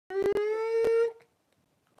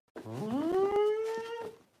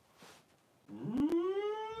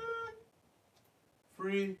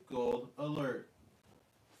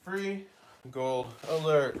gold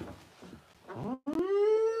alert.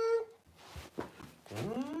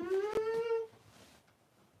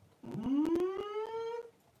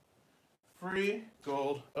 Free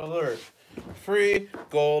gold alert. Free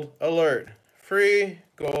gold alert. Free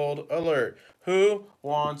gold alert. Who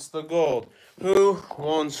wants the gold? Who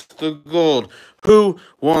wants the gold? Who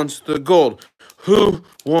wants the gold? Who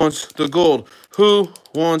wants the gold? Who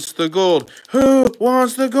wants the gold? Who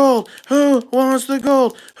wants the gold? Who wants the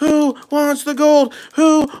gold? Who wants the gold?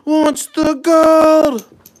 Who wants the gold?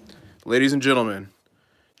 Ladies and gentlemen,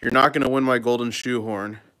 you're not going to win my golden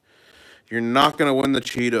shoehorn. You're not going to win the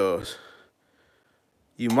Cheetos.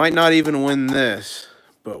 You might not even win this,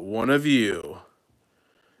 but one of you,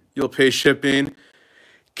 you'll pay shipping,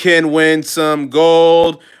 can win some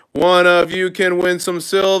gold. One of you can win some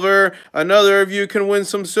silver. Another of you can win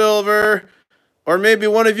some silver. Or maybe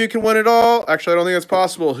one of you can win it all. Actually, I don't think that's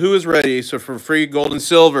possible. Who is ready for free gold and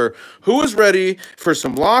silver? Who is ready for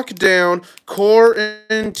some lockdown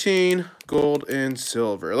quarantine gold and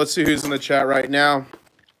silver? Let's see who's in the chat right now.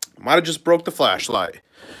 Might have just broke the flashlight.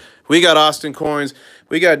 We got Austin Coins.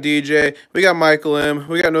 We got DJ. We got Michael M.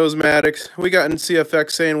 We got Nosematics. We got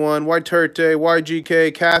CFX Sane 1. Yterte.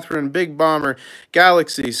 YGK. Catherine. Big Bomber.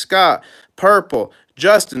 Galaxy. Scott. Purple.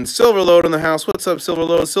 Justin. Silverload in the house. What's up,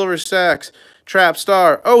 Silverload? Silver Stacks. Trap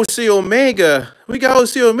Star. OC Omega. We got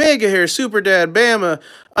OC Omega here. Super Dad. Bama.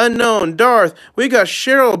 Unknown. Darth. We got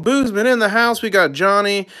Cheryl Boozman in the house. We got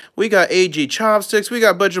Johnny. We got AG Chopsticks. We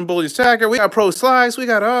got Budge and Bully Stacker. We got Pro Slice. We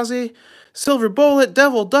got Ozzy. Silver Bullet,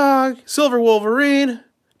 Devil Dog, Silver Wolverine,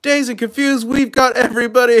 Dazed and Confused. We've got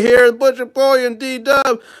everybody here. Butcher Boy and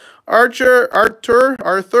D-Dub, Arthur,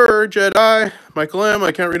 Jedi, Michael M.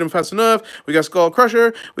 I can't read him fast enough. We got Skull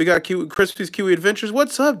Crusher. We got Crispy's Kiwi Adventures.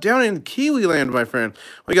 What's up down in Kiwi Land, my friend?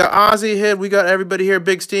 We got Ozzy Head. We got everybody here.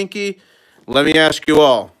 Big Stinky. Let me ask you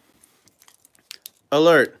all.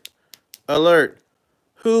 Alert. Alert.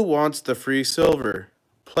 Who wants the free silver?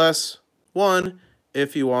 +1.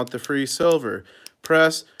 If you want the free silver.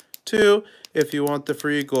 Press 2 if you want the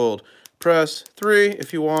free gold. Press 3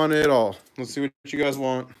 if you want it all. Let's see what you guys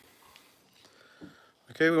want.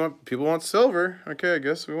 Okay, people want silver. Okay, I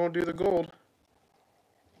guess we won't do the gold.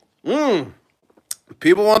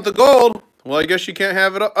 People want the gold. Well, I guess you can't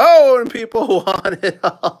have it all. Oh, and people want it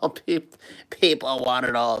all. People want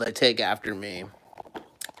it all. They take after me.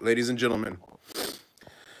 Ladies and gentlemen,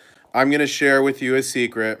 I'm going to share with you a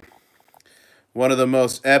secret. One of the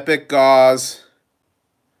most epic gauze,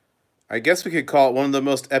 I guess we could call it one of the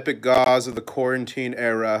most epic gauze of the quarantine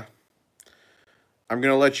era. I'm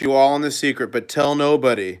going to let you all in the secret, but tell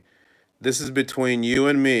nobody. This is between you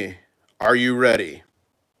and me. Are you ready?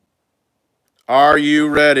 Are you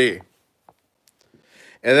ready?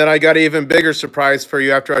 And then I got an even bigger surprise for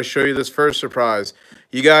you after I show you this first surprise.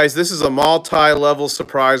 You guys, this is a multi-level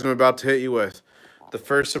surprise I'm about to hit you with. The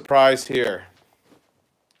first surprise here.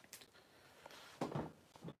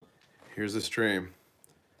 Here's the stream.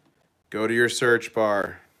 Go to your search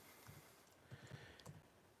bar.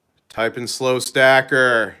 Type in Slow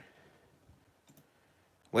Stacker.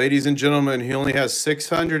 Ladies and gentlemen, he only has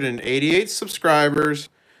 688 subscribers,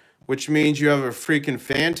 which means you have a freaking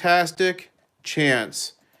fantastic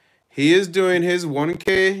chance. He is doing his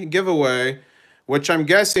 1K giveaway, which I'm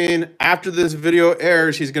guessing after this video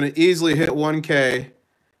airs, he's going to easily hit 1K.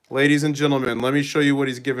 Ladies and gentlemen, let me show you what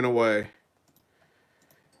he's giving away.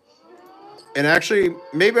 And actually,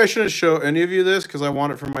 maybe I shouldn't show any of you this because I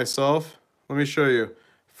want it for myself. Let me show you.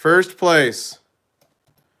 First place.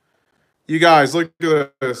 You guys, look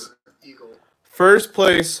at this. First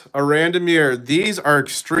place, a random year. These are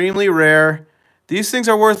extremely rare. These things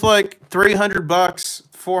are worth like $300,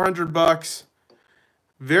 $400.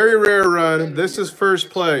 Very rare run. This is first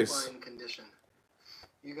place.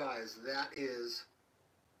 You guys, that is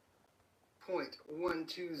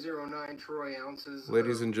 0.1209 troy ounces.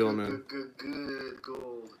 Ladies and gentlemen, good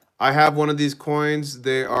gold. I have one of these coins.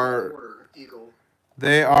 They are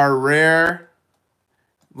rare.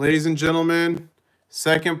 Ladies and gentlemen,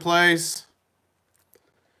 second place.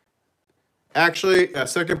 Actually,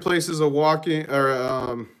 second place is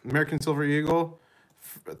a American Silver Eagle.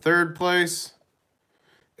 Third place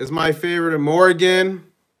is my favorite, a Morgan.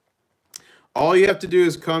 All you have to do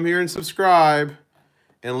is come here and subscribe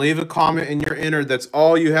and leave a comment and you're entered. That's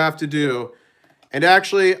all you have to do. And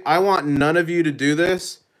actually, I want none of you to do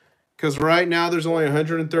this because right now there's only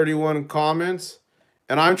 131 comments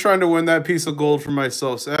and I'm trying to win that piece of gold for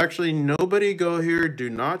myself. So actually, nobody go here.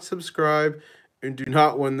 Do not subscribe and do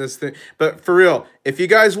not win this thing. But for real, if you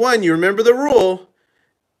guys won, you remember the rule.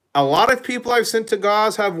 A lot of people I've sent to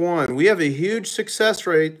gauze have won. We have a huge success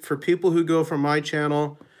rate for people who go from my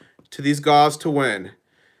channel to these guys to win.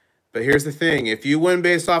 But here's the thing. If you win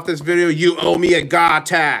based off this video, you owe me a God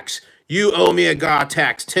tax. You owe me a God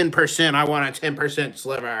tax. 10%. I want a 10%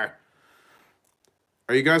 sliver.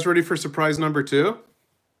 Are you guys ready for surprise number 2?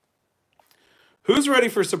 Who's ready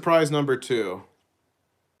for surprise number 2?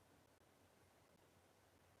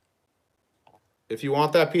 If you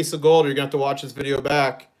want that piece of gold, you're going to have to watch this video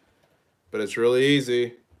back. But it's really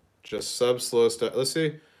easy. Just sub slow step. Let's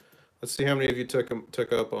see. Let's see how many of you took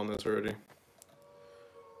up on this already.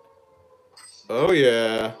 Oh,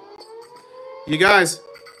 yeah. You guys,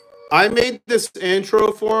 I made this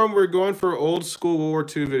intro for him. We're going for old school World War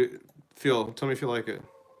II video. Feel. Tell me if you like it.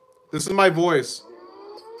 This is my voice.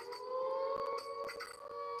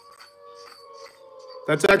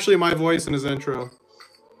 That's actually my voice in his intro.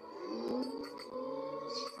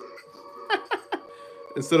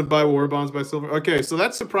 Instead of buy war bonds, buy silver. Okay, so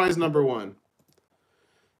that's surprise number 1.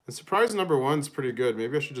 And surprise number 1's pretty good.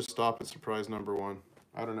 Maybe I should just stop at surprise number 1.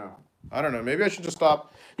 I don't know. Maybe I should just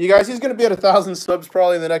stop. You guys, he's going to be at 1,000 subs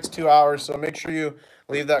probably in the next 2 hours. So make sure you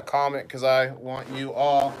leave that comment because I want you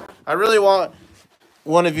all. I really want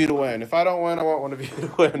one of you to win. If I don't win, I want one of you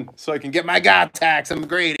to win so I can get my God tax. I'm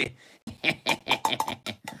greedy.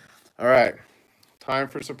 All right. Time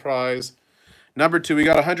for surprise number 2. We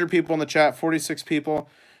got 100 people in the chat, 46 people.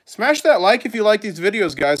 Smash that like if you like these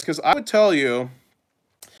videos, guys, because I would tell you,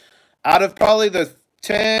 out of probably the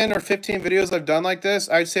 10 or 15 videos I've done like this,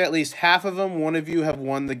 I'd say at least half of them, one of you have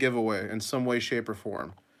won the giveaway in some way, shape, or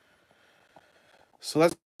form. So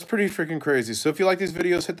that's pretty freaking crazy. So if you like these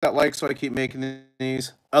videos, hit that like so I keep making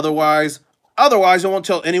these. Otherwise, I won't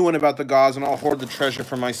tell anyone about the gauze, and I'll hoard the treasure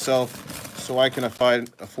for myself so I can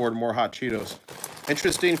afford more hot Cheetos.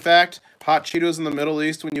 Interesting fact, hot Cheetos in the Middle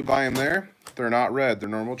East, when you buy them there, they're not red. They're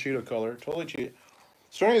normal Cheeto color. Totally cheat.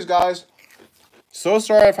 So anyways, guys, so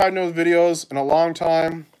sorry I've had no videos in a long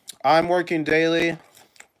time. I'm working daily.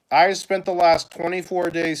 I spent the last 24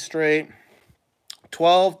 days straight,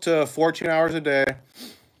 12 to 14 hours a day,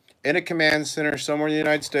 in a command center somewhere in the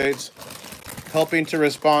United States, helping to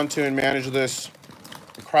respond to and manage this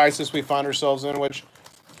crisis we find ourselves in, which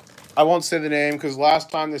I won't say the name because last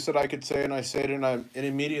time they said I could say it and I said it and it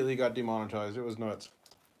immediately got demonetized. It was nuts.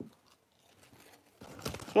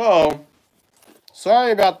 So,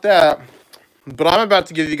 sorry about that. But I'm about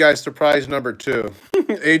to give you guys surprise number 2.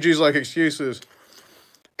 AG's like, excuses.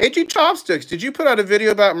 AG Chopsticks, did you put out a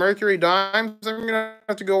video about Mercury Dimes? I'm going to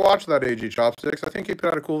have to go watch that, AG Chopsticks. I think he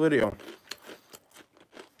put out a cool video.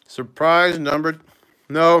 Surprise number...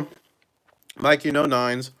 No. Mikey, no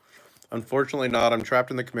 9s. Unfortunately not. I'm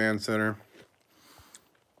trapped in the command center.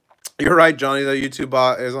 You're right, Johnny. The YouTube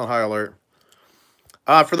bot is on high alert.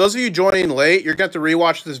 For those of you joining late, you're going to have to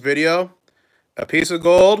rewatch this video. A piece of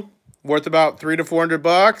gold worth about $300 to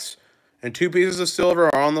 $400, and 2 pieces of silver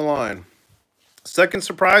are on the line. Second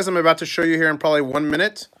surprise I'm about to show you here in probably 1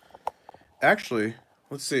 minute. Actually,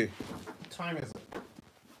 let's see. What time is it?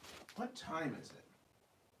 What time is it?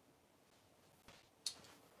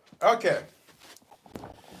 Okay.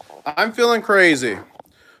 I'm feeling crazy.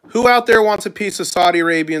 Who out there wants a piece of Saudi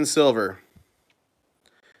Arabian silver?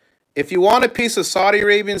 If you want a piece of Saudi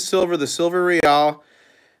Arabian silver, the silver real,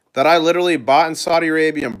 that I literally bought in Saudi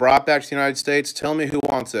Arabia and brought back to the United States, tell me who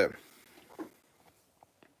wants it.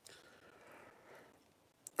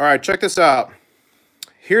 All right, check this out.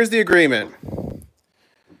 Here's the agreement.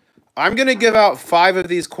 I'm going to give out 5 of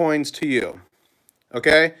these coins to you,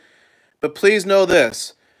 okay? But please know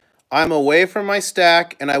this. I'm away from my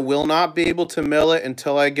stack, and I will not be able to mail it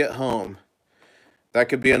until I get home. That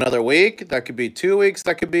could be another week. That could be 2 weeks.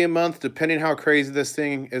 That could be a month, depending how crazy this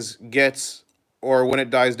thing gets or when it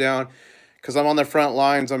dies down. Because I'm on the front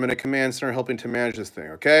lines. I'm in a command center helping to manage this thing,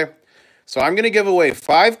 okay? So I'm going to give away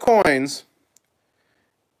 5 coins,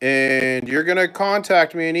 and you're going to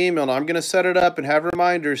contact me and email, and I'm going to set it up and have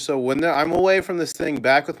reminders. So when I'm away from this thing,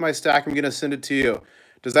 back with my stack, I'm going to send it to you.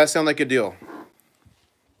 Does that sound like a deal?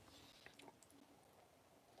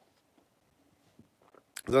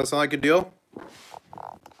 Does that sound like a deal?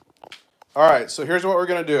 All right, so here's what we're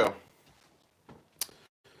going to do.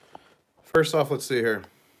 First off, let's see here.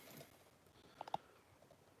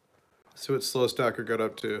 Let's see what Slow Stacker got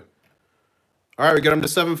up to. All right, we get him to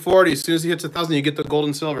 740. As soon as he hits 1,000, you get the gold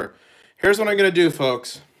and silver. Here's what I'm going to do,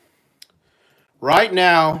 folks. Right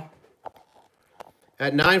now,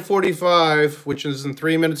 at 9:45, which is in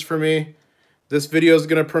 3 minutes for me, this video is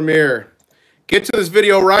going to premiere. Get to this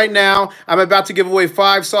video right now. I'm about to give away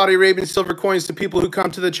 5 Saudi Arabian silver coins to people who come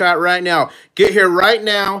to the chat right now. Get here right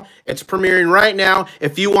now. It's premiering right now.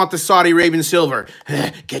 If you want the Saudi Arabian silver,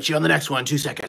 get you on the next one. 2 seconds.